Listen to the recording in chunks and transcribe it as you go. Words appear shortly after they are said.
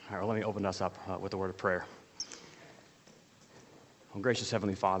All right, well, let me open us up with a word of prayer. Well, gracious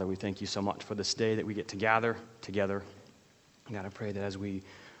Heavenly Father, we thank you so much for this day that we get to gather together. God, I pray that as we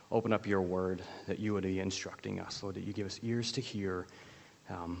open up your word, that you would be instructing us, Lord, that you give us ears to hear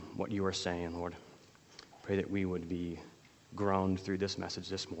what you are saying, Lord. Pray that we would be grown through this message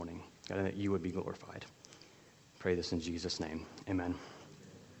this morning, God, and that you would be glorified. Pray this in Jesus' name. Amen.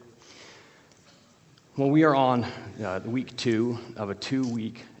 Well, we are on week 2 of a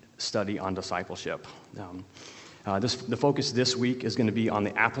 2-week study on discipleship. The focus this week is going to be on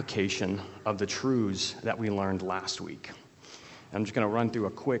the application of the truths that we learned last week. I'm just going to run through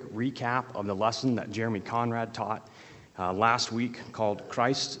a quick recap of the lesson that Jeremy Conrad taught last week called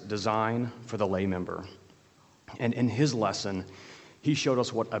Christ's Design for the Lay Member. And in his lesson, he showed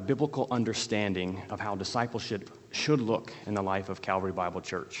us what a biblical understanding of how discipleship should look in the life of Calvary Bible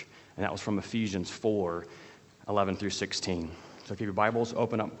Church. And that was from Ephesians 4, 11 through 16. So if you have your Bibles,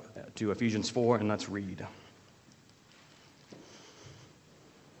 open up to Ephesians 4 and let's read.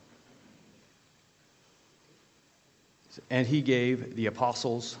 And he gave the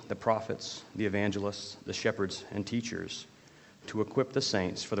apostles, the prophets, the evangelists, the shepherds, and teachers to equip the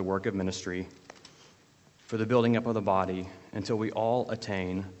saints for the work of ministry, for the building up of the body, until we all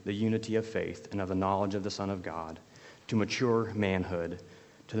attain the unity of faith and of the knowledge of the Son of God, to mature manhood,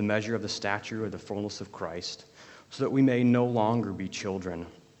 to the measure of the stature of the fullness of Christ, so that we may no longer be children,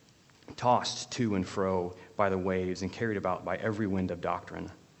 tossed to and fro by the waves and carried about by every wind of doctrine,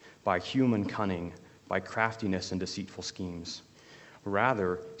 by human cunning, by craftiness and deceitful schemes.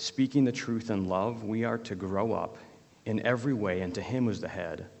 Rather, speaking the truth in love, we are to grow up in every way into him who is the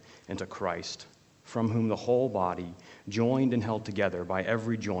head, into Christ, from whom the whole body, joined and held together by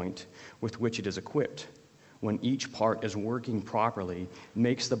every joint with which it is equipped, when each part is working properly,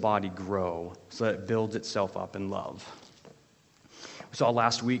 makes the body grow so that it builds itself up in love. We saw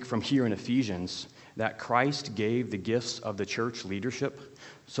last week from here in Ephesians that Christ gave the gifts of the church leadership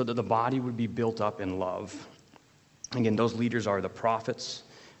so that the body would be built up in love. Again, those leaders are the prophets,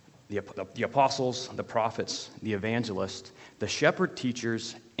 the apostles, the prophets, the evangelists, the shepherd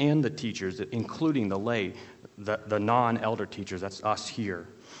teachers, and the teachers, including the lay, the non-elder teachers. That's us here.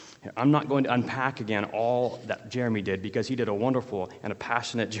 I'm not going to unpack again all that Jeremy did because he did a wonderful and a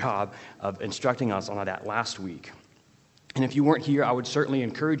passionate job of instructing us on that last week. And if you weren't here, I would certainly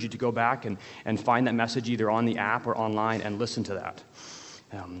encourage you to go back and find that message either on the app or online and listen to that.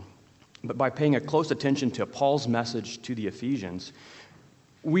 But by paying a close attention to Paul's message to the Ephesians,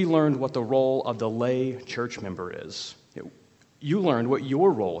 we learned what the role of the lay church member is. You learned what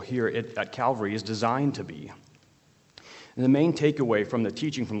your role here at Calvary is designed to be. And the main takeaway from the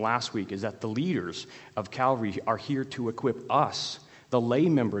teaching from last week is that the leaders of Calvary are here to equip us, the lay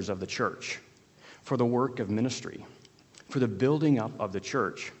members of the church, for the work of ministry, for the building up of the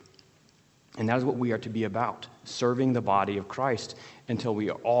church. And that is what we are to be about, serving the body of Christ until we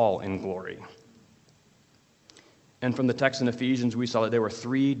are all in glory. And from the text in Ephesians, we saw that there were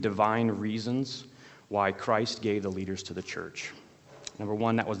 3 divine reasons why Christ gave the leaders to the church. Number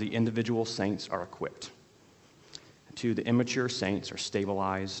 1, that was the individual saints are equipped. 2, the immature saints are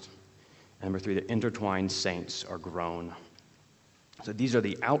stabilized. And number 3, the intertwined saints are grown. So these are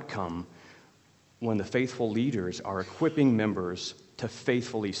the outcome when the faithful leaders are equipping members to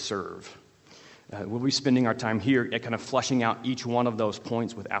faithfully serve. We'll be spending our time here at kind of fleshing out each one of those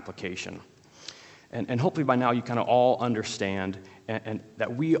points with application. And hopefully by now you kind of all understand and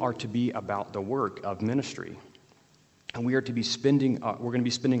that we are to be about the work of ministry. And we are to be we're going to be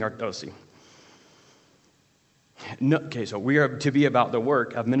spending our, so we are to be about the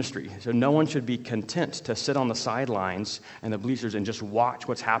work of ministry. So no one should be content to sit on the sidelines and the bleachers and just watch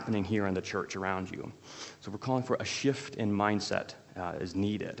what's happening here in the church around you. So we're calling for a shift in mindset is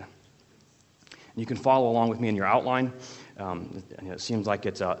needed. You can follow along with me in your outline. It seems like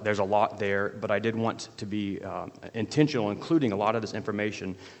there's a lot there, but I did want to be intentional, including a lot of this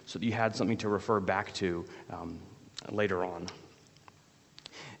information, so that you had something to refer back to later on.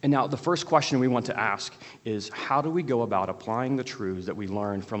 And now the first question we want to ask is, how do we go about applying the truths that we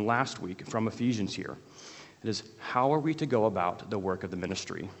learned from last week from Ephesians here? It is, how are we to go about the work of the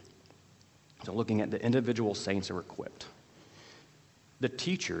ministry? So looking at the individual saints who are equipped. The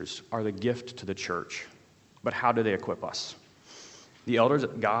teachers are the gift to the church, but how do they equip us? The elders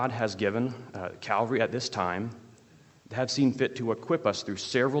that God has given Calvary at this time have seen fit to equip us through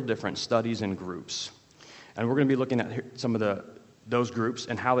several different studies and groups. And we're going to be looking at some of those groups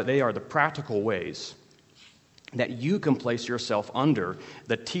and how they are the practical ways that you can place yourself under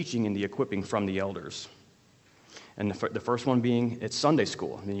the teaching and the equipping from the elders. And the first one being, it's Sunday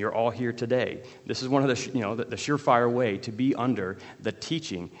school. I mean, you're all here today. This is one of the surefire way to be under the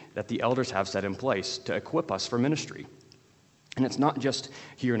teaching that the elders have set in place to equip us for ministry. And it's not just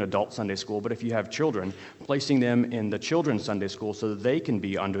here in adult Sunday school, but if you have children, placing them in the children's Sunday school so that they can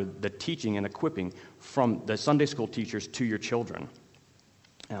be under the teaching and equipping from the Sunday school teachers to your children.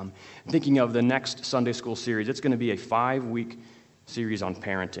 Thinking of the next Sunday school series, it's going to be a 5-week series on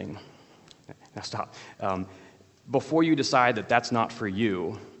parenting. Now stop. Before you decide that that's not for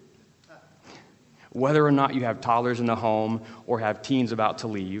you, whether or not you have toddlers in the home or have teens about to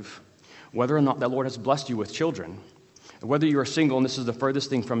leave, whether or not the Lord has blessed you with children, whether you are single and this is the furthest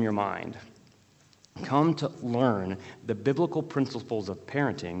thing from your mind, come to learn the biblical principles of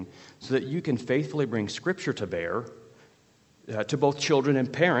parenting so that you can faithfully bring Scripture to bear to both children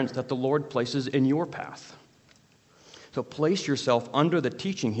and parents that the Lord places in your path. So place yourself under the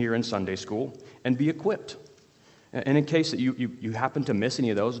teaching here in Sunday school and be equipped. And in case that you happen to miss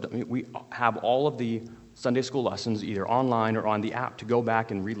any of those, we have all of the Sunday school lessons either online or on the app to go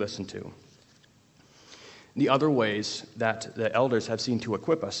back and re-listen to. The other ways that the elders have seen to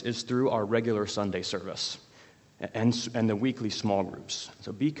equip us is through our regular Sunday service and the weekly small groups.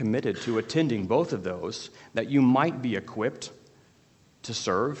 So be committed to attending both of those that you might be equipped to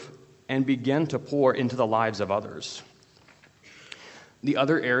serve and begin to pour into the lives of others. The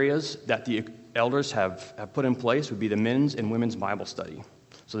other areas that the elders have put in place would be the men's and women's Bible study.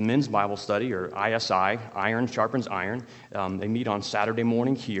 So the men's Bible study, or ISI, Iron Sharpens Iron, they meet on Saturday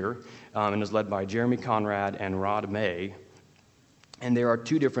morning here and is led by Jeremy Conrad and Rod May. And there are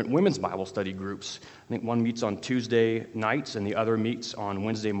 2 different women's Bible study groups. I think one meets on Tuesday nights and the other meets on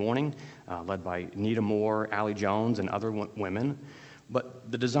Wednesday morning, led by Nita Moore, Allie Jones, and other women.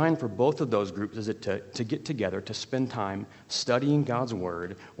 But the design for both of those groups is to get together, to spend time studying God's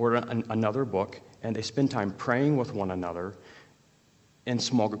Word or another book, and they spend time praying with one another in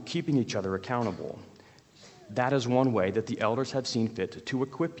small group, keeping each other accountable. That is one way that the elders have seen fit to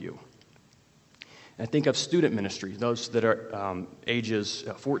equip you. And think of student ministry, those that are ages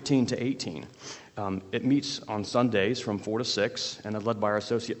 14 to 18. It meets on Sundays from 4 to 6 and is led by our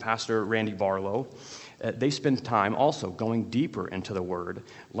associate pastor, Randy Barlow. They spend time also going deeper into the Word,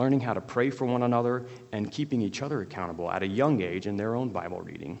 learning how to pray for one another and keeping each other accountable at a young age in their own Bible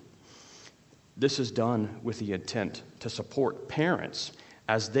reading. This is done with the intent to support parents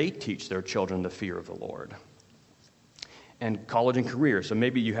as they teach their children the fear of the Lord. And college and career. So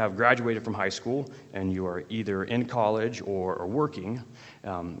maybe you have graduated from high school and you are either in college or working.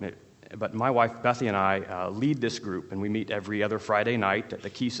 But my wife, Bethy, and I lead this group, and we meet every other Friday night at the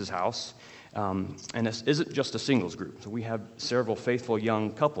Keese's house. And this isn't just a singles group. So we have several faithful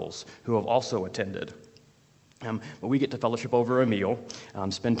young couples who have also attended. But we get to fellowship over a meal,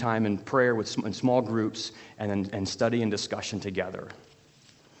 spend time in prayer in small groups, and study and discussion together.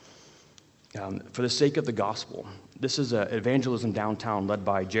 For the sake of the gospel, this is an evangelism downtown led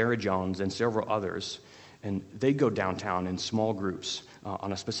by Jared Jones and several others, and they go downtown in small groups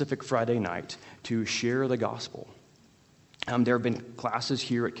on a specific Friday night to share the gospel. There have been classes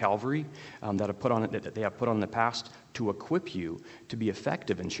here at Calvary that they have put on in the past to equip you to be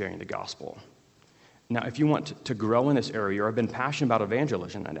effective in sharing the gospel. Now, if you want to grow in this area or have been passionate about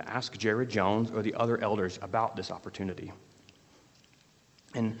evangelism, and ask Jared Jones or the other elders about this opportunity.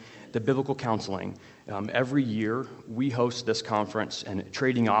 And the biblical counseling, every year we host this conference and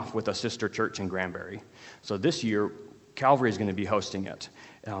trading off with a sister church in Granbury. So this year, Calvary is going to be hosting it.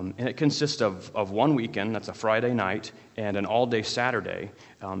 And it consists of one weekend, that's a Friday night, and an all-day Saturday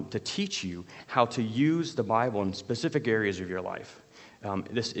to teach you how to use the Bible in specific areas of your life.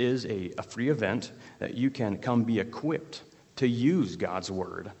 This is a free event that you can come be equipped to use God's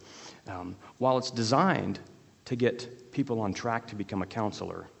Word. While it's designed to get people on track to become a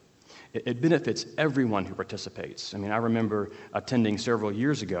counselor, it benefits everyone who participates. I mean, I remember attending several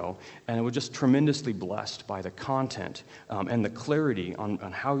years ago, and I was just tremendously blessed by the content and the clarity on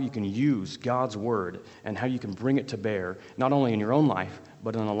how you can use God's Word and how you can bring it to bear, not only in your own life,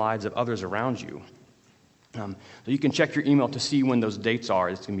 but in the lives of others around you. So you can check your email to see when those dates are.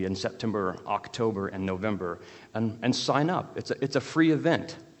 It's going to be in September, October, and November, and sign up. It's a free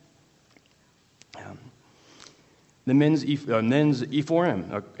event. The men's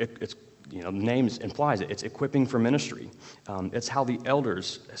E4M, it's the name implies it. It's equipping for ministry. It's how the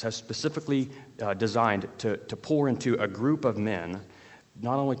elders have specifically designed to pour into a group of men,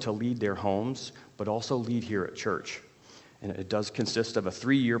 not only to lead their homes, but also lead here at church. And it does consist of a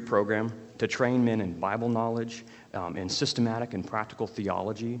 3-year program to train men in Bible knowledge, in systematic and practical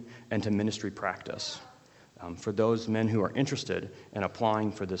theology, and to ministry practice. For those men who are interested in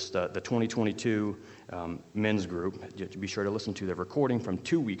applying for this, the 2022 men's group, you have to be sure to listen to the recording from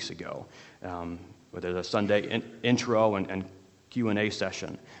 2 weeks ago, where there's a Sunday intro and Q&A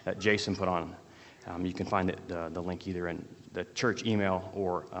session that Jason put on. You can find the link either in the church email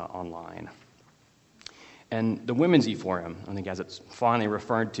or online. And the women's E4M, I think as it's finally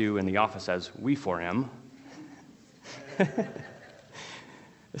referred to in the office as We4M,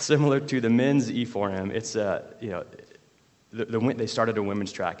 similar to the men's E4M, it's they started a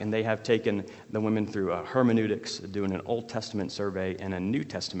women's track, and they have taken the women through hermeneutics, doing an Old Testament survey and a New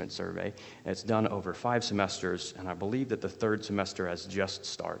Testament survey. And it's done over 5 semesters, and I believe that the 3rd semester has just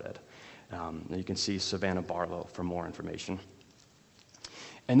started. You can see Savannah Barlow for more information.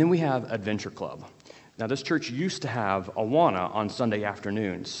 And then we have Adventure Club. Now, this church used to have Awana on Sunday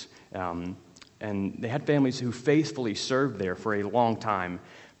afternoons, and they had families who faithfully served there for a long time,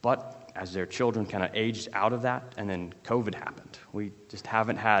 but as their children kind of aged out of that, and then COVID happened. We just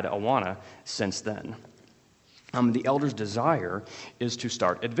haven't had Awana since then. The elders' desire is to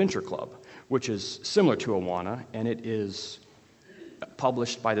start Adventure Club, which is similar to Awana, and it is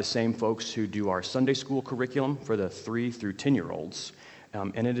published by the same folks who do our Sunday school curriculum for the 3 through 10-year-olds,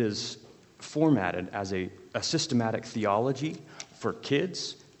 and it is formatted as a systematic theology for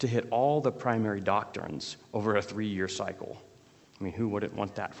kids to hit all the primary doctrines over a 3-year cycle. I mean, who wouldn't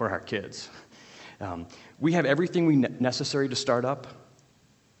want that for our kids? We have everything necessary to start up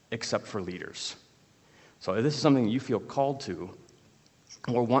except for leaders. So if this is something you feel called to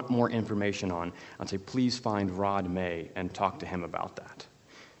or want more information on, I'd say please find Rod May and talk to him about that.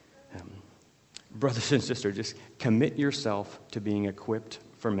 Brothers and sisters, just commit yourself to being equipped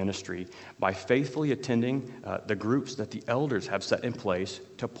for ministry by faithfully attending the groups that the elders have set in place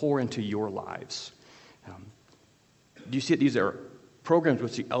to pour into your lives. Do you see that these are programs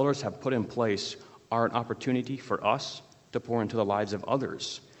which the elders have put in place are an opportunity for us to pour into the lives of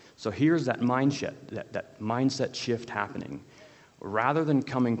others? So here's that mindset shift happening. Rather than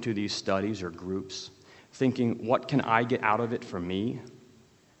coming to these studies or groups thinking, what can I get out of it for me?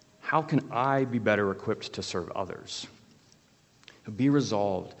 How can I be better equipped to serve others? Be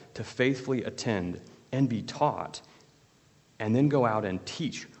resolved to faithfully attend and be taught, and then go out and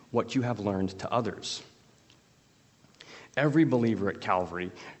teach what you have learned to others. Every believer at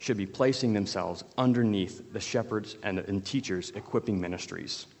Calvary should be placing themselves underneath the shepherds and teachers equipping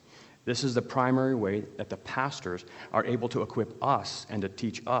ministries. This is the primary way that the pastors are able to equip us and to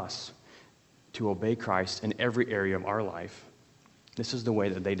teach us to obey Christ in every area of our life. This is the way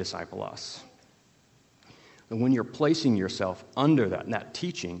that they disciple us. And when you're placing yourself under that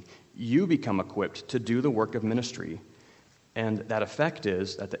teaching, you become equipped to do the work of ministry. And that effect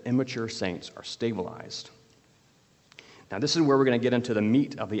is that the immature saints are stabilized. Now, this is where we're going to get into the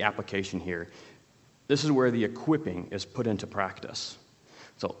meat of the application here. This is where the equipping is put into practice.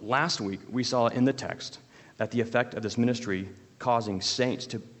 So last week, we saw in the text that the effect of this ministry causing saints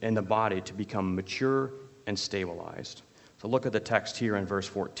in the body to become mature and stabilized. So look at the text here in verse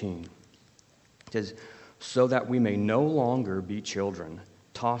 14. It says, so that we may no longer be children,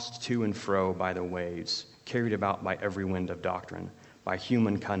 tossed to and fro by the waves, carried about by every wind of doctrine, by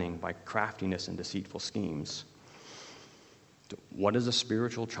human cunning, by craftiness and deceitful schemes. What is a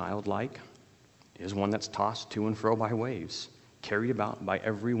spiritual child like? It is one that's tossed to and fro by waves, carried about by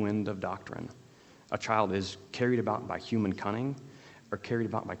every wind of doctrine. A child is carried about by human cunning or carried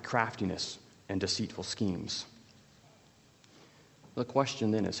about by craftiness and deceitful schemes. The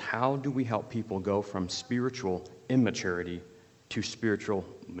question then is, how do we help people go from spiritual immaturity to spiritual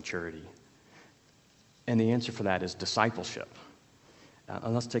maturity? And the answer for that is discipleship.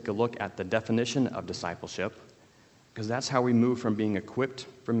 And let's take a look at the definition of discipleship, because that's how we move from being equipped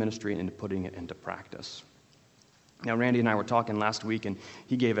for ministry into putting it into practice. Now, Randy and I were talking last week, and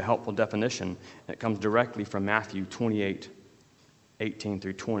he gave a helpful definition that comes directly from Matthew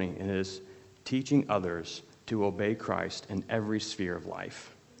 28:18-20, and it is teaching others to obey Christ in every sphere of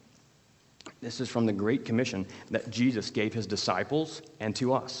life. This is from the Great Commission that Jesus gave his disciples and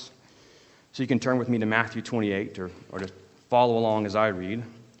to us. So you can turn with me to Matthew 28, or just follow along as I read.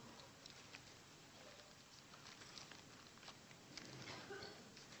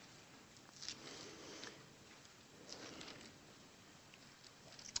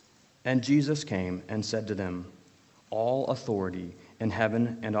 And Jesus came and said to them, all authority in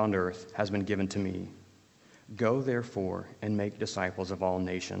heaven and on earth has been given to me. Go, therefore, and make disciples of all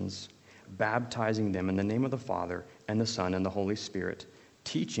nations, baptizing them in the name of the Father and the Son and the Holy Spirit,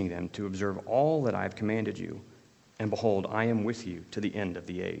 teaching them to observe all that I have commanded you. And behold, I am with you to the end of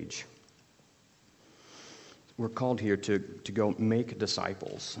the age. We're called here to go make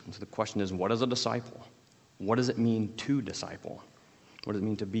disciples. And so the question is, what is a disciple? What does it mean to disciple? What does it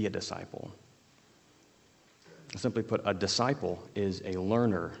mean to be a disciple? Simply put, a disciple is a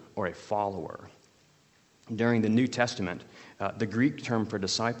learner or a follower. During the New Testament, the Greek term for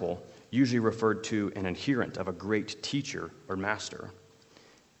disciple usually referred to an adherent of a great teacher or master.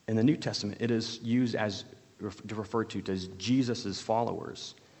 In the New Testament, it is used as referred to as Jesus'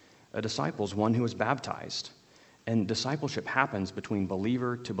 followers. A disciple is one who is baptized, and discipleship happens between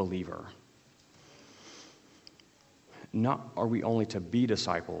believer to believer. Not are we only to be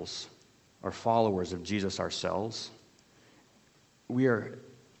disciples or followers of Jesus ourselves. We are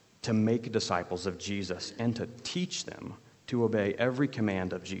to make disciples of Jesus and to teach them to obey every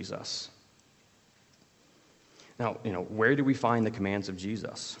command of Jesus. Now, where do we find the commands of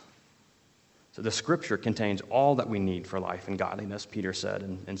Jesus? So the Scripture contains all that we need for life and godliness, Peter said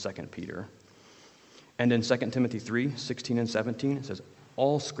in 2 Peter. And in 2 Timothy 3:16 and 17, it says,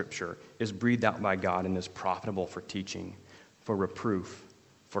 all Scripture is breathed out by God and is profitable for teaching, for reproof,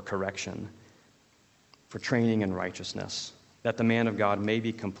 for correction, for training in righteousness, that the man of God may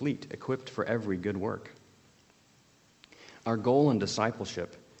be complete, equipped for every good work. Our goal in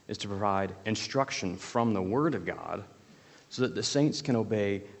discipleship is to provide instruction from the Word of God so that the saints can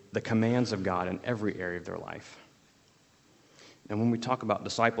obey the commands of God in every area of their life. And when we talk about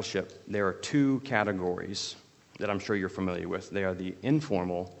discipleship, there are two categories that I'm sure you're familiar with. They are the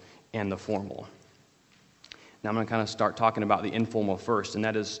informal and the formal. Now I'm going to kind of start talking about the informal first, and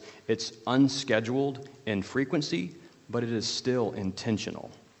that is it's unscheduled in frequency, but it is still intentional.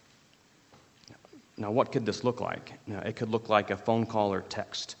 Now what could this look like? Now, it could look like a phone call or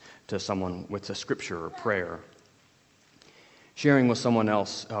text to someone with a scripture or prayer. Sharing with someone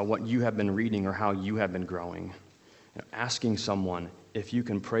else what you have been reading or how you have been growing. Asking someone if you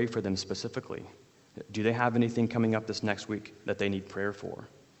can pray for them specifically. Do they have anything coming up this next week that they need prayer for?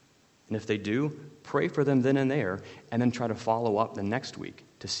 And if they do, pray for them then and there, and then try to follow up the next week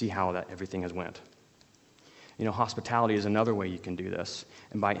to see how that everything has went. Hospitality is another way you can do this.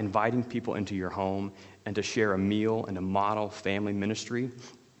 And by inviting people into your home and to share a meal and to model family ministry,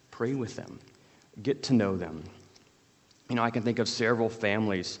 pray with them. Get to know them. I can think of several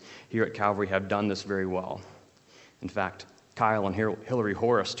families here at Calvary have done this very well. In fact, Kyle and Hillary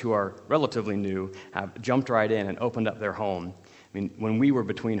Horst, who are relatively new, have jumped right in and opened up their home. When we were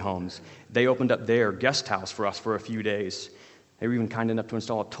between homes, they opened up their guest house for us for a few days. They were even kind enough to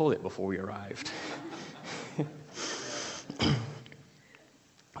install a toilet before we arrived.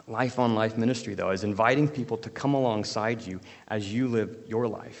 Life on Life ministry, though, is inviting people to come alongside you as you live your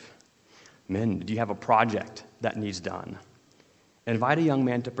life. Men, do you have a project that needs done? Invite a young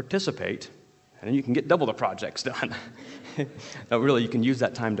man to participate, and then you can get double the projects done. Now, really, you can use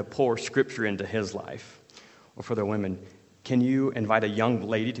that time to pour Scripture into his life. Or for the women, can you invite a young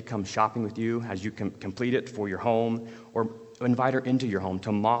lady to come shopping with you as you complete it for your home? Or invite her into your home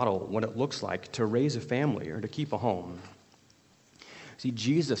to model what it looks like to raise a family or to keep a home. See,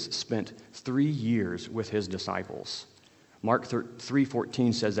 Jesus spent 3 years with his disciples. Mark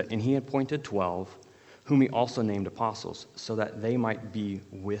 3:14 says that, and he appointed 12, whom he also named apostles, so that they might be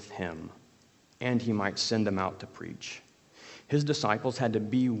with him, and he might send them out to preach. His disciples had to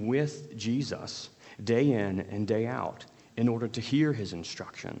be with Jesus day in and day out in order to hear his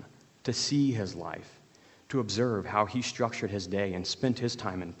instruction, to see his life, to observe how he structured his day and spent his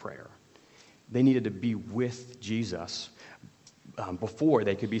time in prayer. They needed to be with Jesus before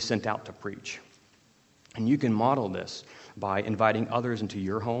they could be sent out to preach. And you can model this by inviting others into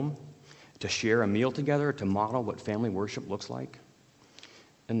your home to share a meal together, to model what family worship looks like.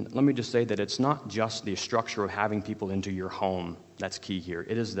 And let me just say that it's not just the structure of having people into your home that's key here.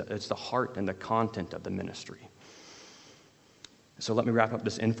 It's the heart and the content of the ministry. So let me wrap up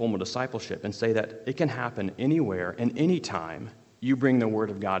this informal discipleship and say that it can happen anywhere and any time you bring the Word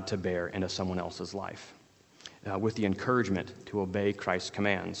of God to bear into someone else's life with the encouragement to obey Christ's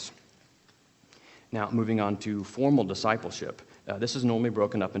commands. Now, moving on to formal discipleship. This is normally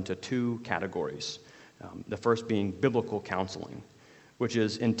broken up into two categories. The first being biblical counseling, which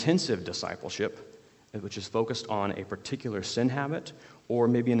is intensive discipleship, which is focused on a particular sin habit or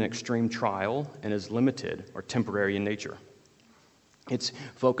maybe an extreme trial and is limited or temporary in nature. It's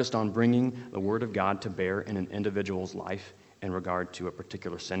focused on bringing the Word of God to bear in an individual's life in regard to a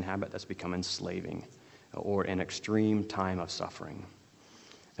particular sin habit that's become enslaving or an extreme time of suffering.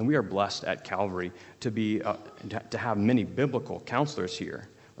 And we are blessed at Calvary to have many biblical counselors here.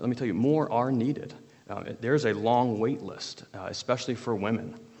 But let me tell you, more are needed. There's a long wait list, especially for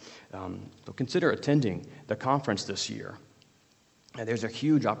women. So consider attending the conference this year. There's a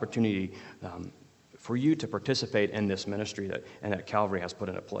huge opportunity for you to participate in this ministry that Calvary has put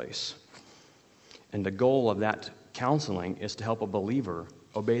into place. And the goal of that counseling is to help a believer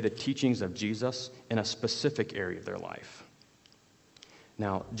obey the teachings of Jesus in a specific area of their life.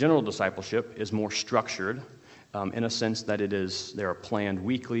 Now, general discipleship is more structured in a sense that there are planned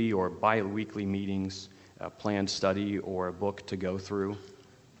weekly or bi-weekly meetings, a planned study, or a book to go through.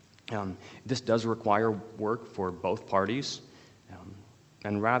 This does require work for both parties,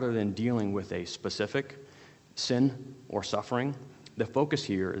 and rather than dealing with a specific sin or suffering, the focus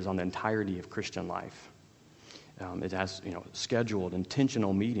here is on the entirety of Christian life. It has scheduled,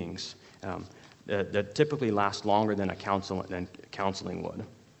 intentional meetings that typically last longer than counseling would,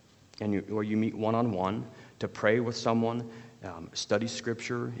 and where you meet one-on-one to pray with someone, study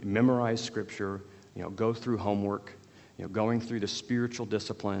Scripture, memorize Scripture, go through homework, going through the spiritual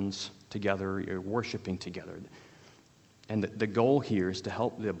disciplines together, you're worshiping together. And the goal here is to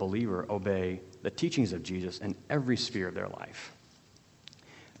help the believer obey the teachings of Jesus in every sphere of their life.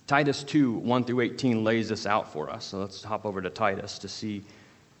 Titus 2, 1 through 18 lays this out for us. So let's hop over to Titus to see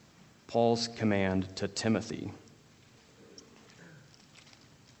Paul's command to Timothy.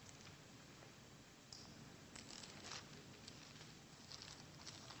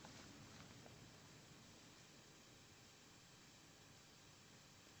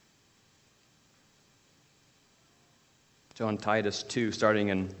 So in Titus 2, starting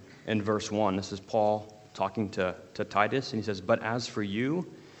in verse 1, this is Paul talking to Titus, and he says, "But as for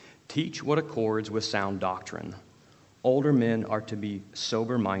you, teach what accords with sound doctrine. Older men are to be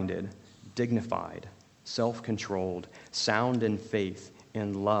sober-minded, dignified, self-controlled, sound in faith,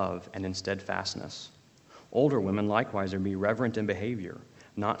 in love, and in steadfastness. Older women likewise are to be reverent in behavior,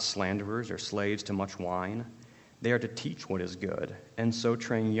 not slanderers or slaves to much wine. They are to teach what is good, and so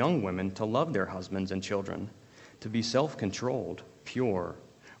train young women to love their husbands and children, to be self-controlled, pure,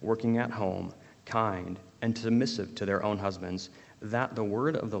 working at home, kind, and submissive to their own husbands, that the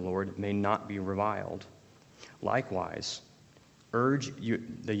word of the Lord may not be reviled. Likewise, urge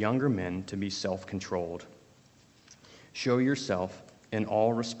the younger men to be self-controlled. Show yourself in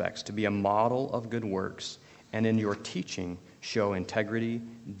all respects to be a model of good works, and in your teaching show integrity,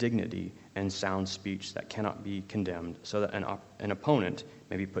 dignity, and sound speech that cannot be condemned, so that an opponent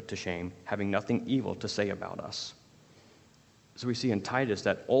may be put to shame, having nothing evil to say about us." So we see in Titus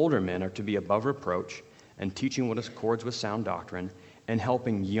that older men are to be above reproach and teaching what accords with sound doctrine, and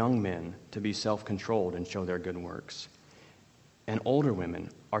helping young men to be self-controlled and show their good works. And older women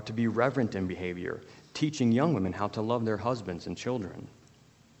are to be reverent in behavior, teaching young women how to love their husbands and children.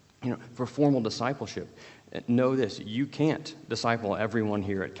 For formal discipleship, know this: you can't disciple everyone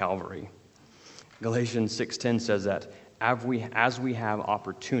here at Calvary. Galatians 6:10 says that as we have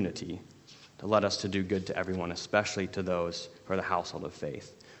opportunity, to let us to do good to everyone, especially to those who are the household of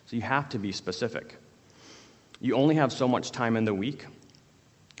faith. So you have to be specific. You only have so much time in the week,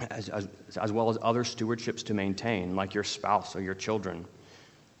 as well as other stewardships to maintain, like your spouse or your children.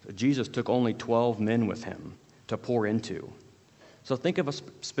 So Jesus took only 12 men with him to pour into. So think of a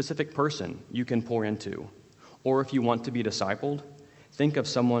specific person you can pour into. Or if you want to be discipled, think of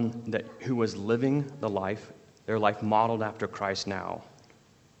someone who was living their life modeled after Christ now.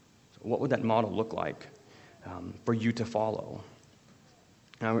 So what would that model look like for you to follow?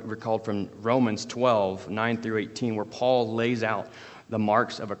 I recalled from Romans 12, 9 through 18, where Paul lays out the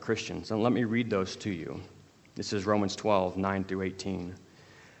marks of a Christian. So let me read those to you. This is Romans 12, 9 through 18.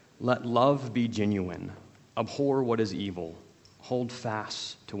 "Let love be genuine. Abhor what is evil. Hold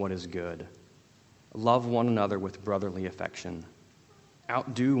fast to what is good. Love one another with brotherly affection.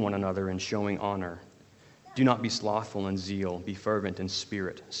 Outdo one another in showing honor. Do not be slothful in zeal. Be fervent in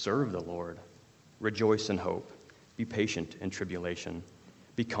spirit. Serve the Lord. Rejoice in hope. Be patient in tribulation.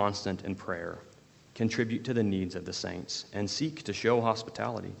 Be constant in prayer. Contribute to the needs of the saints, and seek to show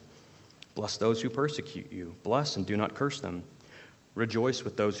hospitality. Bless those who persecute you. Bless and do not curse them. Rejoice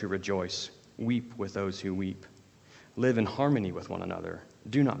with those who rejoice. Weep with those who weep. Live in harmony with one another.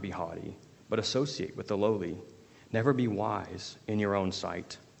 Do not be haughty, but associate with the lowly. Never be wise in your own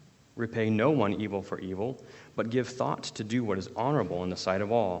sight. Repay no one evil for evil, but give thought to do what is honorable in the sight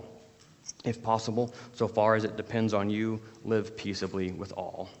of all. If possible, so far as it depends on you, live peaceably with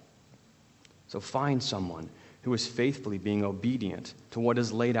all." So find someone who is faithfully being obedient to what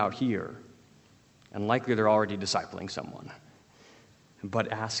is laid out here. And likely they're already discipling someone.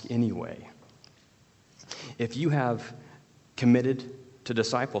 But ask anyway. If you have committed to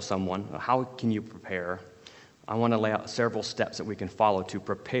disciple someone, how can you prepare? I want to lay out several steps that we can follow to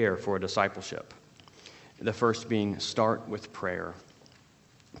prepare for a discipleship. The first being, start with prayer.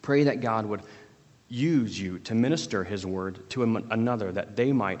 Pray that God would use you to minister his word to another, that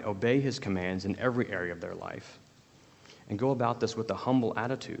they might obey his commands in every area of their life. And go about this with a humble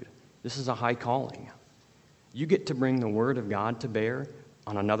attitude, This is a high calling. You get to bring the Word of God to bear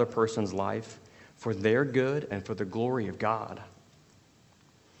on another person's life for their good and for the glory of God.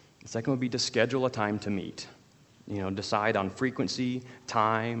 The second would be to schedule a time to meet. Decide on frequency,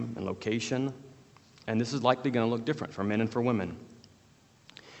 time, and location. And this is likely going to look different for men and for women.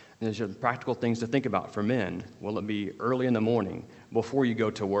 And there's some practical things to think about for men. Will it be early in the morning before you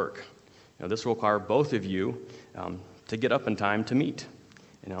go to work? This will require both of you to get up in time to meet.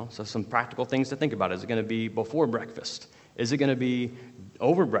 So some practical things to think about. Is it going to be before breakfast? Is it going to be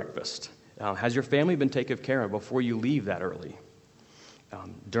over breakfast? Has your family been taken care of before you leave that early?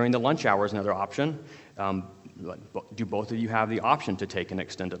 During the lunch hour is another option. Do both of you have the option to take an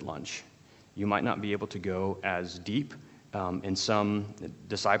extended lunch? You might not be able to go as deep in some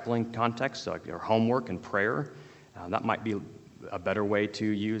discipling contexts, like your homework and prayer. That might be a better way to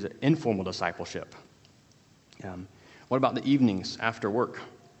use informal discipleship. What about the evenings after work?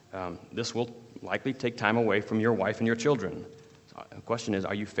 This will likely take time away from your wife and your children. So the question is,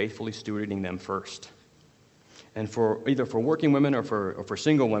 are you faithfully stewarding them first? And either for working women or for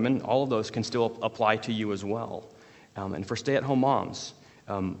single women, all of those can still apply to you as well. And for stay-at-home moms,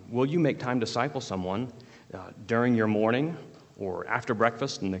 will you make time to disciple someone during your morning or after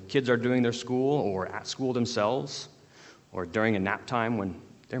breakfast and the kids are doing their school or at school themselves, or during a nap time when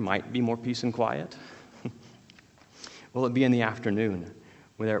there might be more peace and quiet? Will it be in the afternoon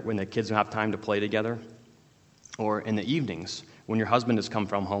when the kids have time to play together? Or in the evenings when your husband has come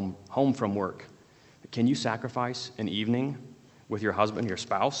from home from work? Can you sacrifice an evening with your husband, your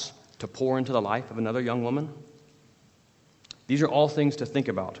spouse, to pour into the life of another young woman? These are all things to think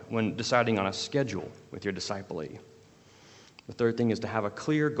about when deciding on a schedule with your disciplee. The third thing is to have a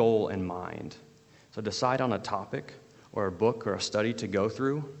clear goal in mind. So decide on a topic or a book or a study to go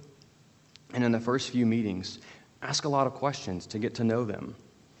through. And in the first few meetings, ask a lot of questions to get to know them.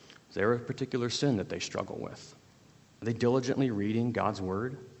 Is there a particular sin that they struggle with? Are they diligently reading God's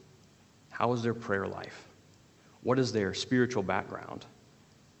Word? How is their prayer life? What is their spiritual background?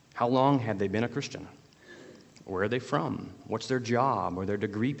 How long have they been a Christian? Where are they from? What's their job or their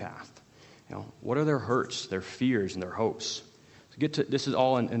degree path? What are their hurts, their fears, and their hopes? This is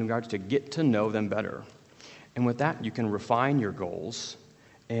all in regards to get to know them better. And with that, you can refine your goals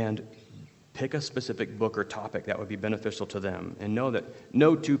and pick a specific book or topic that would be beneficial to them, and know that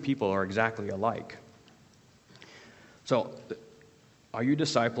no two people are exactly alike. So, are you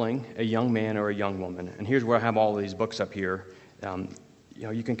discipling a young man or a young woman? And here's where I have all of these books up here.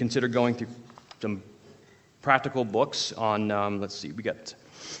 You can consider going through some practical books on, we got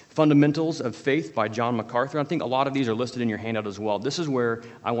Fundamentals of Faith by John MacArthur. I think a lot of these are listed in your handout as well. This is where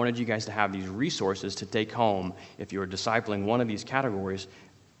I wanted you guys to have these resources to take home if you're discipling one of these categories.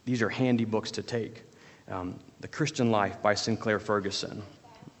 These are handy books to take. The Christian Life by Sinclair Ferguson.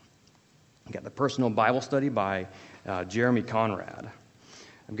 I've got the Personal Bible Study by Jeremy Conrad.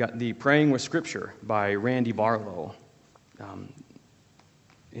 I've got the Praying with Scripture by Randy Barlow.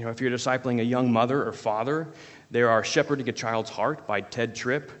 If you're discipling a young mother or father, there are Shepherding a Child's Heart by Ted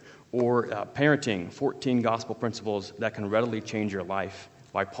Tripp, or Parenting, 14 Gospel Principles That Can Readily Change Your Life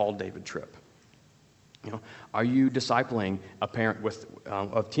by Paul David Tripp. Are you discipling a parent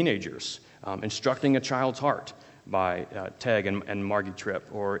of teenagers? Instructing a Child's Heart by Teg and Margie Tripp,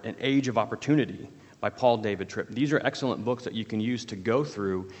 or An Age of Opportunity by Paul David Tripp. These are excellent books that you can use to go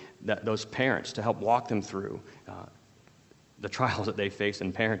through those parents, to help walk them through the trials that they face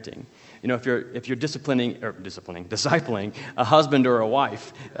in parenting. If you're disciplining a husband or a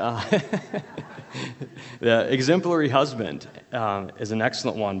wife, The Exemplary Husband is an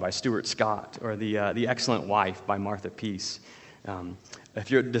excellent one by Stuart Scott, or The Excellent Wife by Martha Peace. If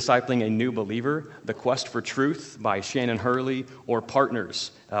you're discipling a new believer, The Quest for Truth by Shannon Hurley, or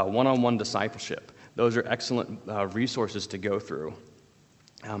Partners, One-on-One Discipleship. Those are excellent resources to go through.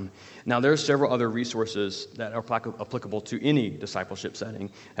 Now, there are several other resources that are applicable to any discipleship setting.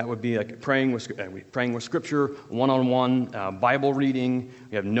 That would be like praying with Scripture, one-on-one Bible reading.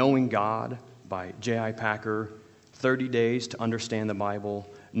 We have Knowing God by J.I. Packer, 30 Days to Understand the Bible,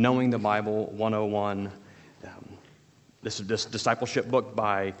 Knowing the Bible 101. This discipleship book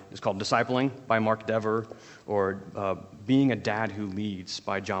is called Discipling by Mark Dever, or Being a Dad Who Leads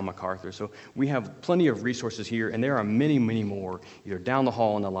by John MacArthur. So we have plenty of resources here, and there are many, many more, either down the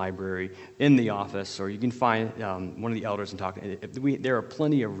hall in the library, in the office, or you can find one of the elders and talk. There are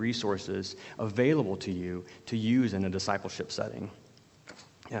plenty of resources available to you to use in a discipleship setting.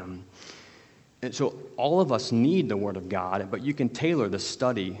 And so all of us need the Word of God, but you can tailor the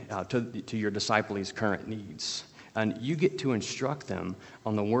study to your disciple's current needs. And you get to instruct them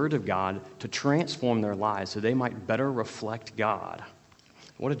on the Word of God to transform their lives so they might better reflect God.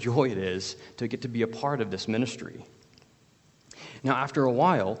 What a joy it is to get to be a part of this ministry. Now, after a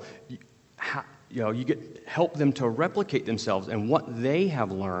while, help them to replicate themselves and what they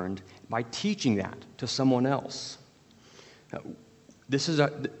have learned by teaching that to someone else. This is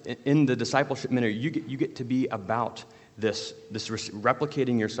in the discipleship ministry. You get to be about this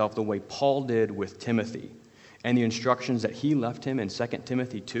replicating yourself the way Paul did with Timothy, and the instructions that he left him in 2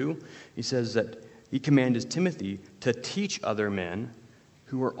 Timothy 2. He says that he commanded Timothy to teach other men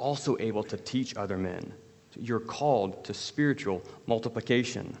who are also able to teach other men. You're called to spiritual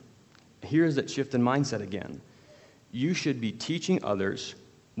multiplication. Here's that shift in mindset again. You should be teaching others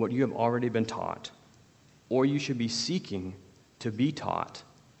what you have already been taught, or you should be seeking to be taught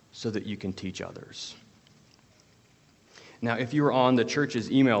so that you can teach others. Now, if you were on the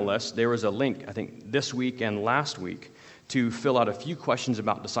church's email list, there was a link, I think, this week and last week to fill out a few questions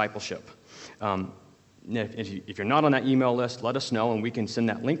about discipleship. If you're not on that email list, let us know and we can send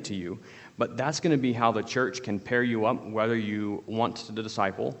that link to you. But that's going to be how the church can pair you up, whether you want to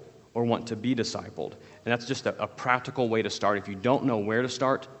disciple or want to be discipled. And that's just a practical way to start. If you don't know where to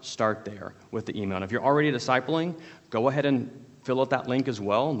start there with the email. And if you're already discipling, go ahead and fill out that link as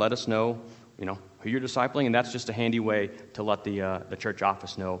well and let us know, who you're discipling. And that's just a handy way to let the church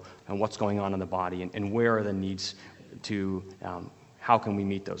office know and what's going on in the body and where are the needs to, how can we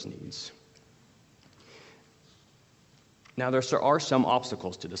meet those needs. Now, there are some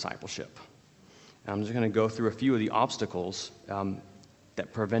obstacles to discipleship. I'm just going to go through a few of the obstacles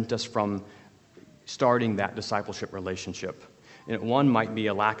that prevent us from starting that discipleship relationship. And one might be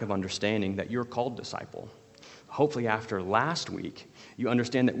a lack of understanding that you're called disciple. Hopefully after last week, you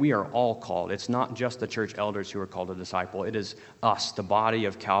understand that we are all called. It's not just the church elders who are called to disciple. It is us, the body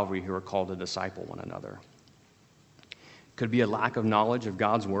of Calvary, who are called to disciple one another. Could be a lack of knowledge of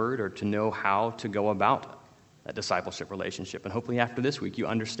God's word or to know how to go about that discipleship relationship. And hopefully after this week, you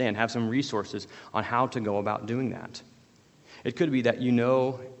understand, have some resources on how to go about doing that. It could be that you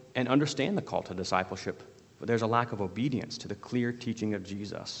know and understand the call to discipleship, but there's a lack of obedience to the clear teaching of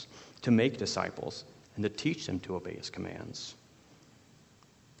Jesus to make disciples and to teach them to obey his commands.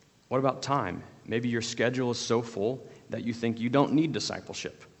 What about time? Maybe your schedule is so full that you think you don't need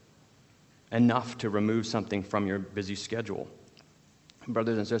discipleship enough to remove something from your busy schedule.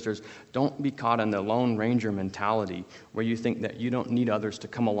 Brothers and sisters, don't be caught in the Lone Ranger mentality where you think that you don't need others to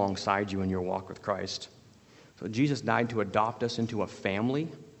come alongside you in your walk with Christ. So Jesus died to adopt us into a family.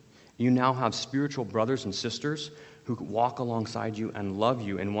 You now have spiritual brothers and sisters who walk alongside you and love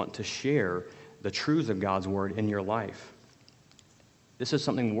you and want to share the truths of God's word in your life. This is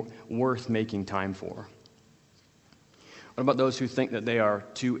something worth making time for. What about those who think that they are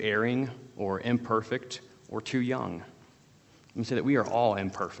too erring or imperfect or too young? Let me say that we are all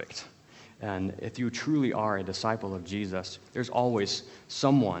imperfect. And if you truly are a disciple of Jesus, there's always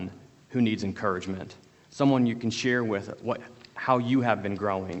someone who needs encouragement, someone you can share with how you have been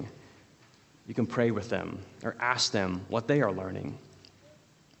growing. You can pray with them or ask them what they are learning.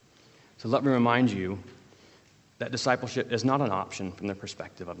 So let me remind you that discipleship is not an option from the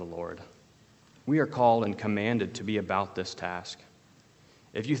perspective of the Lord. We are called and commanded to be about this task.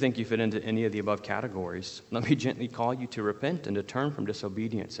 If you think you fit into any of the above categories, let me gently call you to repent and to turn from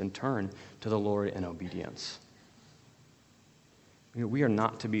disobedience and turn to the Lord in obedience. We are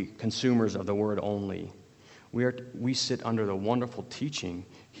not to be consumers of the word only. We sit under the wonderful teaching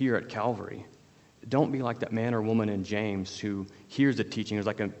here at Calvary. Don't be like that man or woman in James who hears the teaching,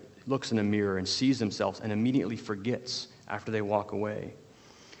 looks in a mirror and sees themselves and immediately forgets after they walk away.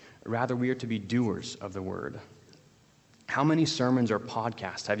 Rather, we are to be doers of the word. How many sermons or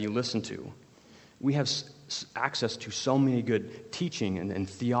podcasts have you listened to? We have access to so many good teaching and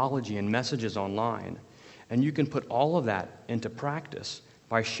theology and messages online. And you can put all of that into practice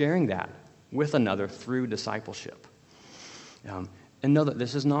by sharing that with another through discipleship. And know that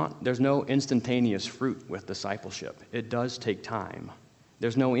there's no instantaneous fruit with discipleship. It does take time.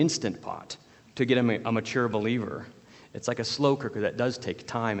 There's no instant pot to get a mature believer. It's like a slow cooker that does take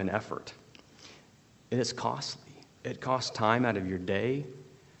time and effort. It is costly. It costs time out of your day,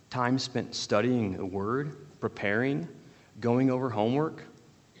 time spent studying the word, preparing, going over homework.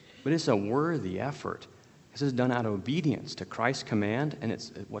 But it's a worthy effort. This is done out of obedience to Christ's command, and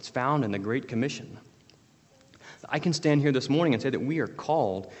it's what's found in the Great Commission. I can stand here this morning and say that we are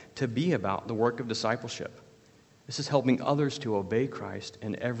called to be about the work of discipleship. This is helping others to obey Christ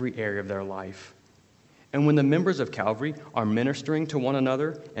in every area of their life. And when the members of Calvary are ministering to one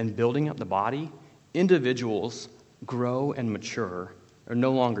another and building up the body, individuals grow and mature. They're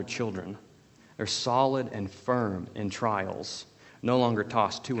no longer children. They're solid and firm in trials, no longer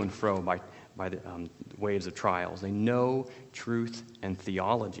tossed to and fro by by the waves of trials. They know truth and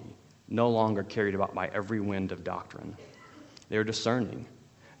theology, no longer carried about by every wind of doctrine. They are discerning,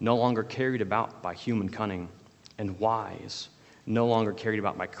 no longer carried about by human cunning, and wise, no longer carried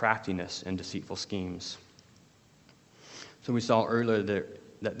about by craftiness and deceitful schemes. So we saw earlier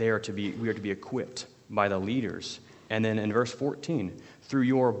that we are to be equipped by the leaders. And then in verse 14, through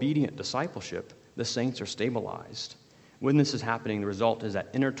your obedient discipleship, the saints are stabilized. When this is happening, the result is that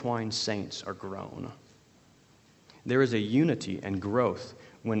intertwined saints are grown. There is a unity and growth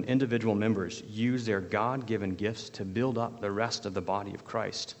when individual members use their God-given gifts to build up the rest of the body of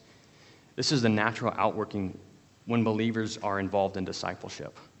Christ. This is the natural outworking when believers are involved in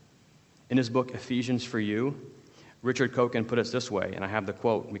discipleship. In his book, Ephesians for You, Richard Koken put it this way, and I have the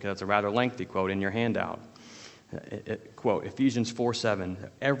quote because it's a rather lengthy quote in your handout. Quote, Ephesians 4:7,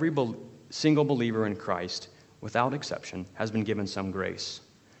 every single believer in Christ, without exception, has been given some grace.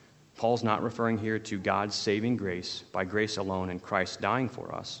 Paul's not referring here to God's saving grace by grace alone and Christ dying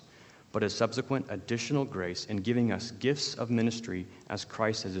for us, but his subsequent additional grace in giving us gifts of ministry as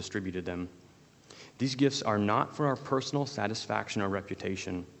Christ has distributed them. These gifts are not for our personal satisfaction or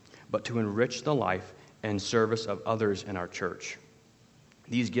reputation, but to enrich the life and service of others in our church.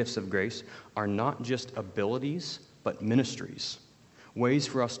 These gifts of grace are not just abilities, but ministries, ways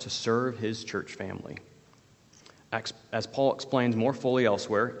for us to serve his church family. As Paul explains more fully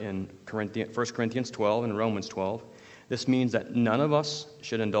elsewhere in 1 Corinthians 12 and Romans 12, this means that none of us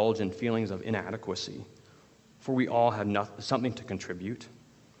should indulge in feelings of inadequacy, for we all have something to contribute.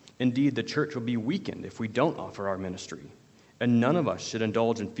 Indeed, the church will be weakened if we don't offer our ministry. And none of us should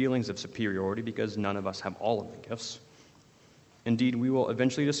indulge in feelings of superiority because none of us have all of the gifts. Indeed, we will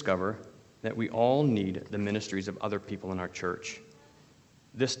eventually discover that we all need the ministries of other people in our church.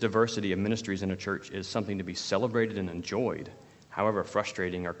 This diversity of ministries in a church is something to be celebrated and enjoyed, however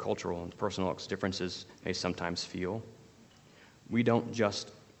frustrating our cultural and personal differences may sometimes feel. We don't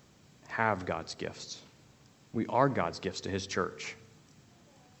just have God's gifts. We are God's gifts to his church.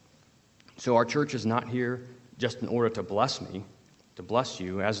 So our church is not here just in order to bless me, to bless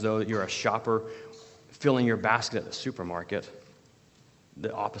you, as though you're a shopper filling your basket at the supermarket.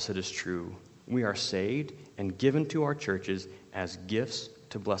 The opposite is true. We are saved and given to our churches as gifts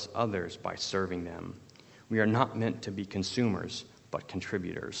to bless others by serving them. We are not meant to be consumers, but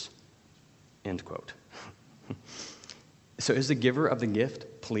contributors. End quote. So is the giver of the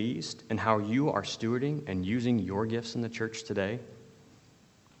gift pleased in how you are stewarding and using your gifts in the church today?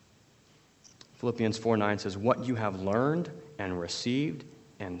 Philippians 4:9 says, what you have learned and received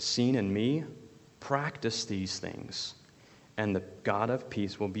and seen in me, practice these things, and the God of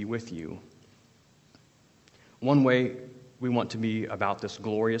peace will be with you. One way we want to be about this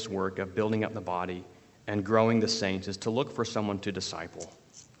glorious work of building up the body and growing the saints is to look for someone to disciple.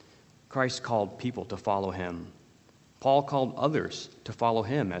 Christ called people to follow him. Paul called others to follow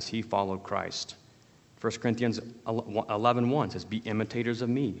him as he followed Christ. 1 Corinthians 11:1 says, be imitators of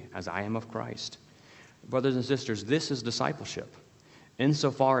me as I am of Christ. Brothers and sisters, this is discipleship.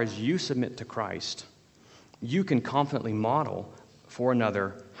 Insofar as you submit to Christ, you can confidently model for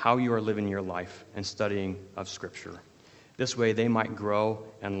another how you are living your life and studying of Scripture. This way they might grow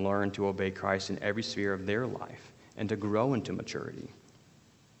and learn to obey Christ in every sphere of their life and to grow into maturity.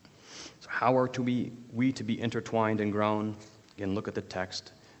 So how are we to be intertwined and grown? Again, look at the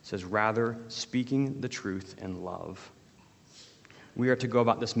text. It says, rather, speaking the truth in love. We are to go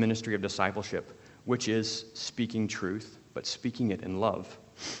about this ministry of discipleship, which is speaking truth, but speaking it in love.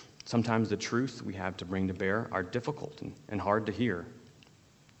 Sometimes the truth we have to bring to bear are difficult and hard to hear,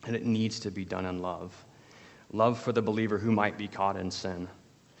 and it needs to be done in love. Love for the believer who might be caught in sin.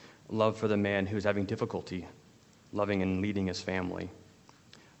 Love for the man who is having difficulty loving and leading his family.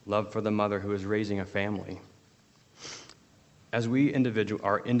 Love for the mother who is raising a family. As we as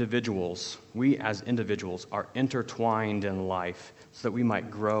individuals are intertwined in life so that we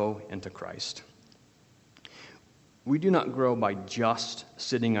might grow into Christ. We do not grow by just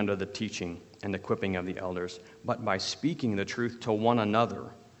sitting under the teaching and equipping of the elders, but by speaking the truth to one another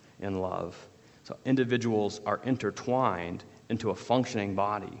in love. So individuals are intertwined into a functioning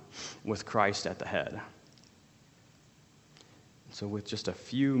body with Christ at the head. So with just a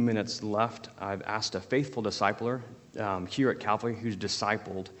few minutes left, I've asked a faithful discipler here at Calvary who's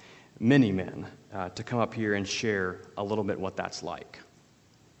discipled many men to come up here and share a little bit what that's like.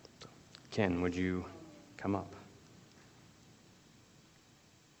 So, Ken, would you come up?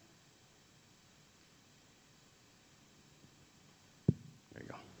 There you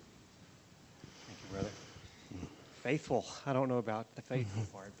go. Thank you, brother. Faithful. I don't know about the faithful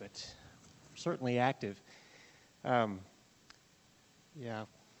part, but certainly active. Yeah.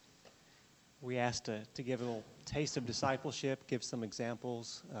 we asked to give a little taste of discipleship, give some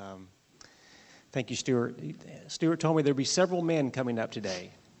examples. Thank you, Stuart. Stuart told me there'd be several men coming up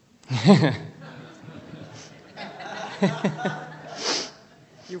today.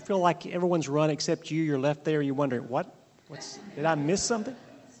 You feel like everyone's run except you. You're left there. You're wondering, did I miss something?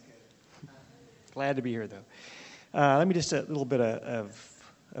 Glad to be here, though. Let me just a little bit of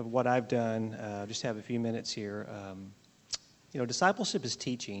what I've done. Just have a few minutes here. Discipleship is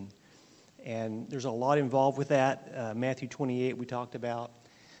teaching, and there's a lot involved with that. Matthew 28 we talked about.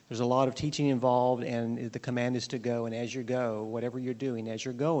 There's a lot of teaching involved, and the command is to go. And as you go, whatever you're doing, as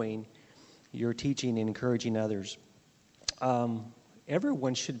you're going, you're teaching and encouraging others.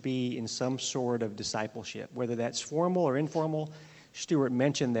 Everyone should be in some sort of discipleship, whether that's formal or informal. Stuart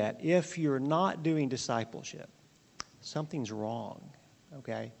mentioned that. If you're not doing discipleship, something's wrong,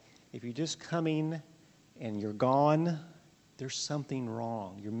 okay? If you're just coming and you're gone, there's something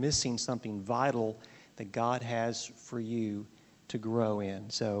wrong. You're missing something vital that God has for you to grow in.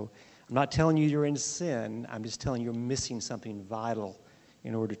 So I'm not telling you you're in sin. I'm just telling you you're missing something vital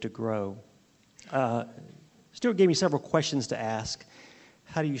in order to grow. Stuart gave me several questions to ask.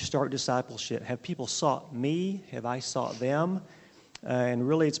 How do you start discipleship? Have people sought me? Have I sought them? And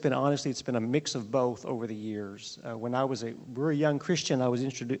really, it's been a mix of both over the years. When I was a very young Christian,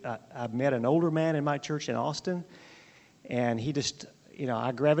 I met an older man in my church in Austin, and he just,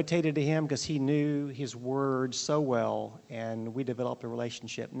 I gravitated to him because he knew his word so well, and we developed a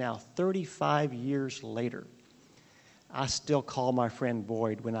relationship. Now, 35 years later, I still call my friend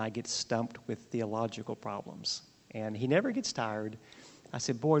Boyd when I get stumped with theological problems, and he never gets tired. I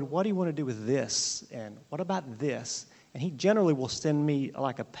said, Boyd, what do you want to do with this? And what about this? And he generally will send me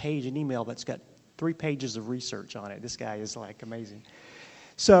like an email that's got 3 pages of research on it. This guy is like amazing.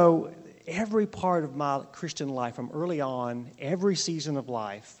 So every part of my Christian life, from early on, every season of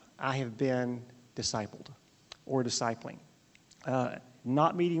life, I have been discipled or discipling.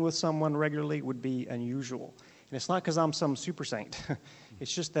 Not meeting with someone regularly would be unusual. And it's not because I'm some super saint.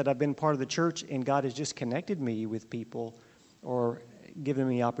 It's just that I've been part of the church, and God has just connected me with people or given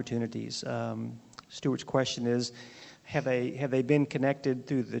me opportunities. Stuart's question is, have they been connected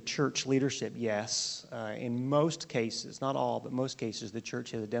through the church leadership? Yes. In most cases, not all, but most cases, the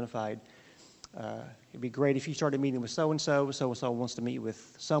church has identified, it'd be great if you started meeting with so-and-so wants to meet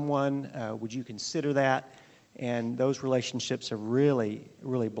with someone. Would you consider that? And those relationships have really,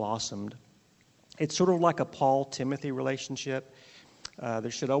 really blossomed. It's sort of like a Paul-Timothy relationship.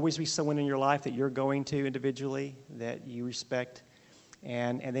 There should always be someone in your life that you're going to individually that you respect.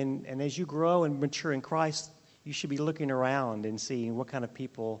 And as you grow and mature in Christ, you should be looking around and seeing what kind of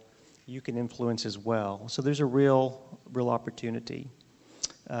people you can influence as well. So there's a real opportunity.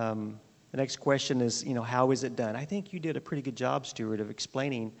 The next question is, how is it done? I think you did a pretty good job, Stuart, of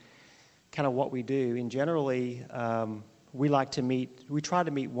explaining kind of what we do. And generally, we try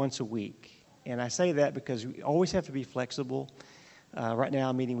to meet once a week. And I say that because we always have to be flexible. Right now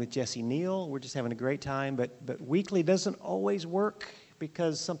I'm meeting with Jesse Neal. We're just having a great time. But weekly doesn't always work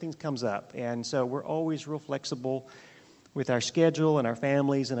because something comes up. And so we're always real flexible with our schedule and our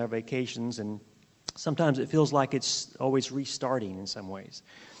families and our vacations. And sometimes it feels like it's always restarting in some ways.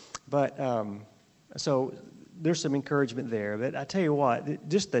 But so there's some encouragement there. But I tell you what,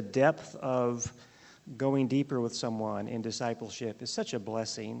 just the depth of going deeper with someone in discipleship is such a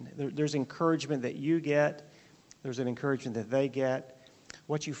blessing. There's encouragement that you get. There's an encouragement that they get.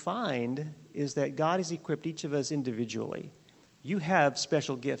 What you find is that God has equipped each of us individually. You have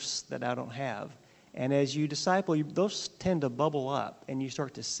special gifts that I don't have. And as you disciple, those tend to bubble up, and you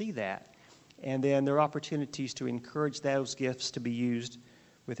start to see that. And then there are opportunities to encourage those gifts to be used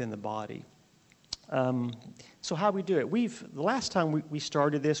within the body. So how we do it? The last time we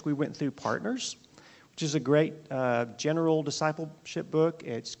started this, we went through Partners, which is a great general discipleship book.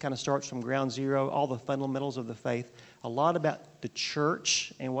 It kind of starts from ground zero, all the fundamentals of the faith, a lot about the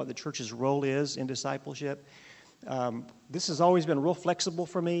church and what the church's role is in discipleship. This has always been real flexible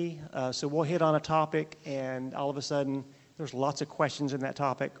for me, so we'll hit on a topic, and all of a sudden, there's lots of questions in that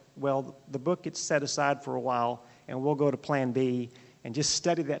topic. Well, the book gets set aside for a while, and we'll go to plan B and just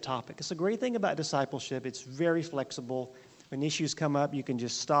study that topic. It's a great thing about discipleship. It's very flexible. When issues come up, you can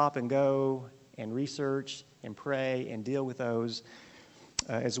just stop and go and research and pray and deal with those,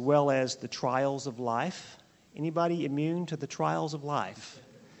 as well as the trials of life. Anybody immune to the trials of life?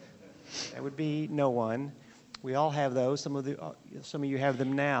 That would be no one. We all have those. Some of you have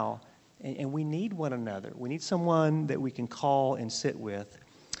them now. And we need one another. We need someone that we can call and sit with.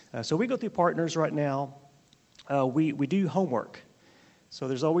 So we go through Partners right now. We do homework. So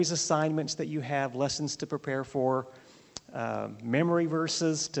there's always assignments that you have, lessons to prepare for, memory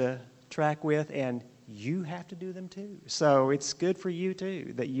verses to track with, and you have to do them too. So it's good for you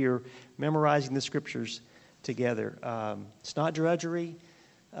too that you're memorizing the scriptures together. It's not drudgery.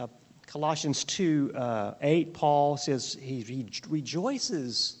 Colossians 2:8, Paul says he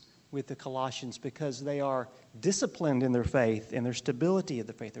rejoices with the Colossians because they are disciplined in their faith and their stability of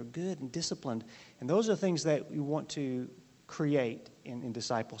the faith. They're good and disciplined. And those are things that we want to create in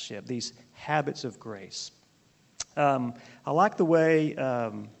discipleship, these habits of grace. I like the way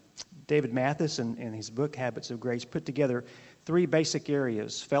David Mathis in his book, Habits of Grace, put together 3 basic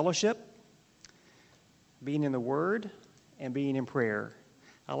areas: fellowship, being in the Word, and being in prayer.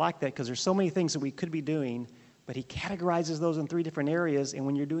 I like that because there's so many things that we could be doing, but he categorizes those in 3 different areas, and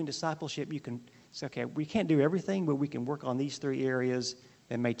when you're doing discipleship, you can say, okay, we can't do everything, but we can work on these 3 areas.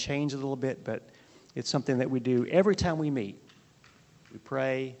 That may change a little bit, but it's something that we do every time we meet. We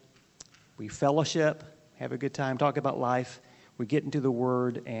pray, we fellowship, have a good time, talk about life, we get into the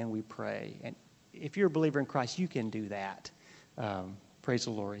Word, and we pray. And if you're a believer in Christ, you can do that. Praise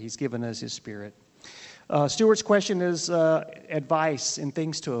the Lord. He's given us His Spirit. Stuart's question is advice and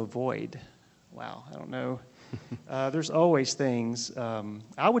things to avoid. Wow, I don't know. There's always things.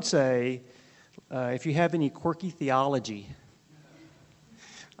 I would say if you have any quirky theology,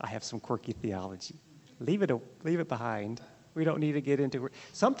 I have some quirky theology. Leave it behind. We don't need to get into it.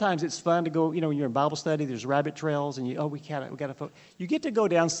 Sometimes it's fun to go, when you're in Bible study, there's rabbit trails, and we got to. You get to go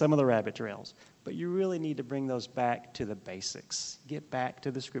down some of the rabbit trails, but you really need to bring those back to the basics. Get back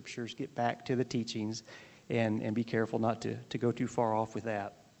to the Scriptures, get back to the teachings, and be careful not to go too far off with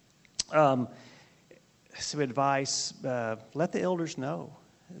that. Some advice: let the elders know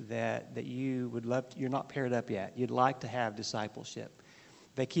that you would love. You're not paired up yet. You'd like to have discipleship.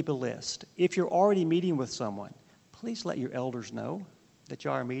 They keep a list. If you're already meeting with someone, please let your elders know that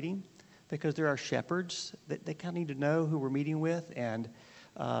you are meeting, because there are shepherds that they kind of need to know who we're meeting with, and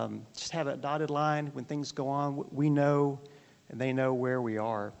just have a dotted line when things go on. We know, and they know where we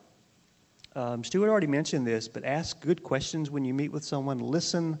are. Stuart already mentioned this, but ask good questions when you meet with someone.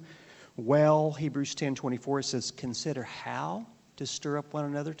 Listen well. Hebrews 10:24 says, "Consider how to stir up one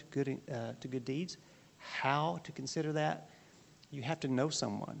another to good deeds." How to consider that? You have to know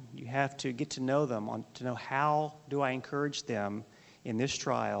someone. You have to get to know them to know, how do I encourage them in this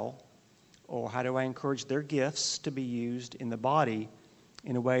trial, or how do I encourage their gifts to be used in the body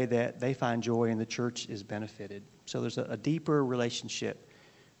in a way that they find joy and the church is benefited. So there's a deeper relationship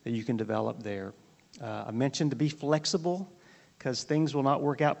that you can develop there. I mentioned to be flexible, because things will not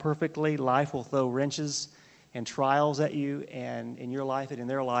work out perfectly. Life will throw wrenches and trials at you, and in your life and in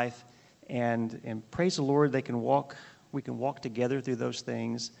their life. And praise the Lord, we can walk together through those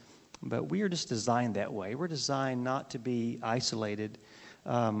things, but we are just designed that way. We're designed not to be isolated.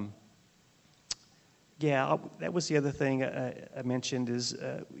 That was the other thing I mentioned is,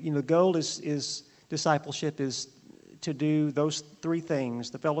 the goal is discipleship is to do those 3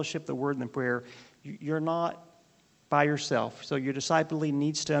 things: the fellowship, the word, and the prayer. You're not by yourself. So your disciplee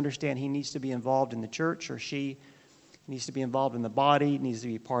needs to understand he needs to be involved in the church, or she needs to be involved in the body, needs to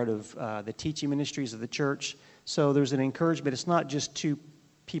be part of the teaching ministries of the church. So there's an encouragement. It's not just 2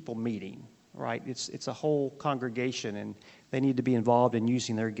 people meeting, right? It's a whole congregation, and they need to be involved in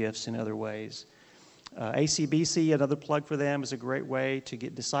using their gifts in other ways. ACBC, another plug for them, is a great way to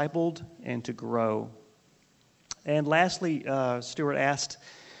get discipled and to grow. And lastly, Stuart asked,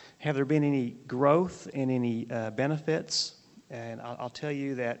 have there been any growth and any benefits? And I'll tell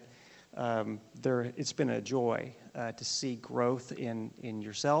you that it's been a joy to see growth in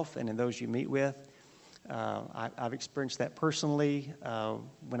yourself and in those you meet with. I've experienced that personally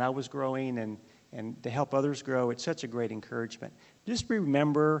when I was growing, and to help others grow. It's such a great encouragement. Just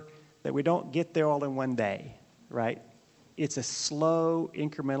remember that we don't get there all in one day, right? It's a slow,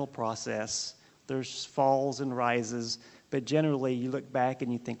 incremental process. There's falls and rises, but generally you look back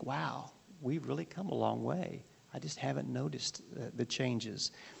and you think, wow, we've really come a long way. I just haven't noticed the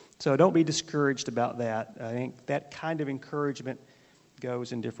changes. So don't be discouraged about that. I think that kind of encouragement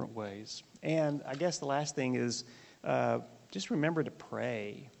goes in different ways. And I guess the last thing is just remember to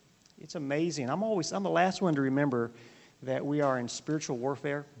pray. It's amazing. I'm the last one to remember that we are in spiritual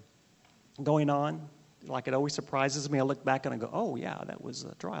warfare going on. Like, it always surprises me. I look back and I go, oh, yeah, that was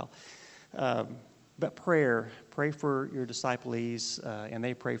a trial. But pray for your disciples, and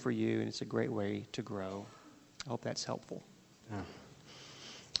they pray for you, and it's a great way to grow. I hope that's helpful. Yeah.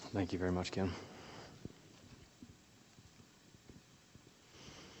 Thank you very much, Ken.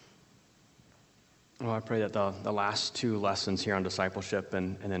 Well, I pray that the last 2 lessons here on discipleship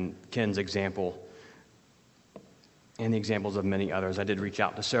and then Ken's example and the examples of many others. I did reach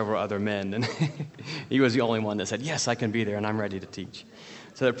out to several other men, and he was the only one that said, yes, I can be there, and I'm ready to teach.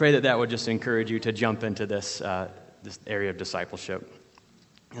 So I pray that would just encourage you to jump into this area of discipleship.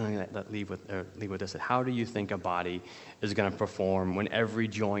 And leave with this. How do you think a body is going to perform when every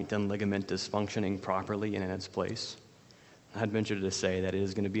joint and ligament is functioning properly and in its place? I'd venture to say that it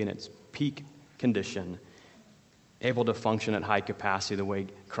is going to be in its peak condition, able to function at high capacity the way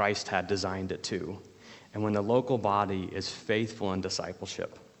Christ had designed it to. And when the local body is faithful in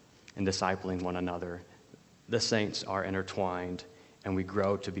discipleship and discipling one another, the saints are intertwined and we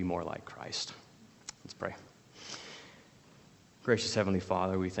grow to be more like Christ. Let's pray. Gracious Heavenly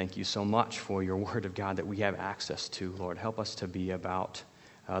Father, we thank you so much for your word of God that we have access to, Lord. Help us to be about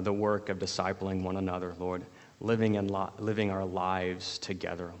the work of discipling one another, Lord, living our lives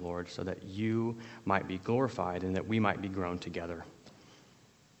together, Lord, so that you might be glorified and that we might be grown together.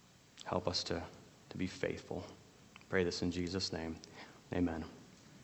 Help us to be faithful. Pray this in Jesus' name. Amen.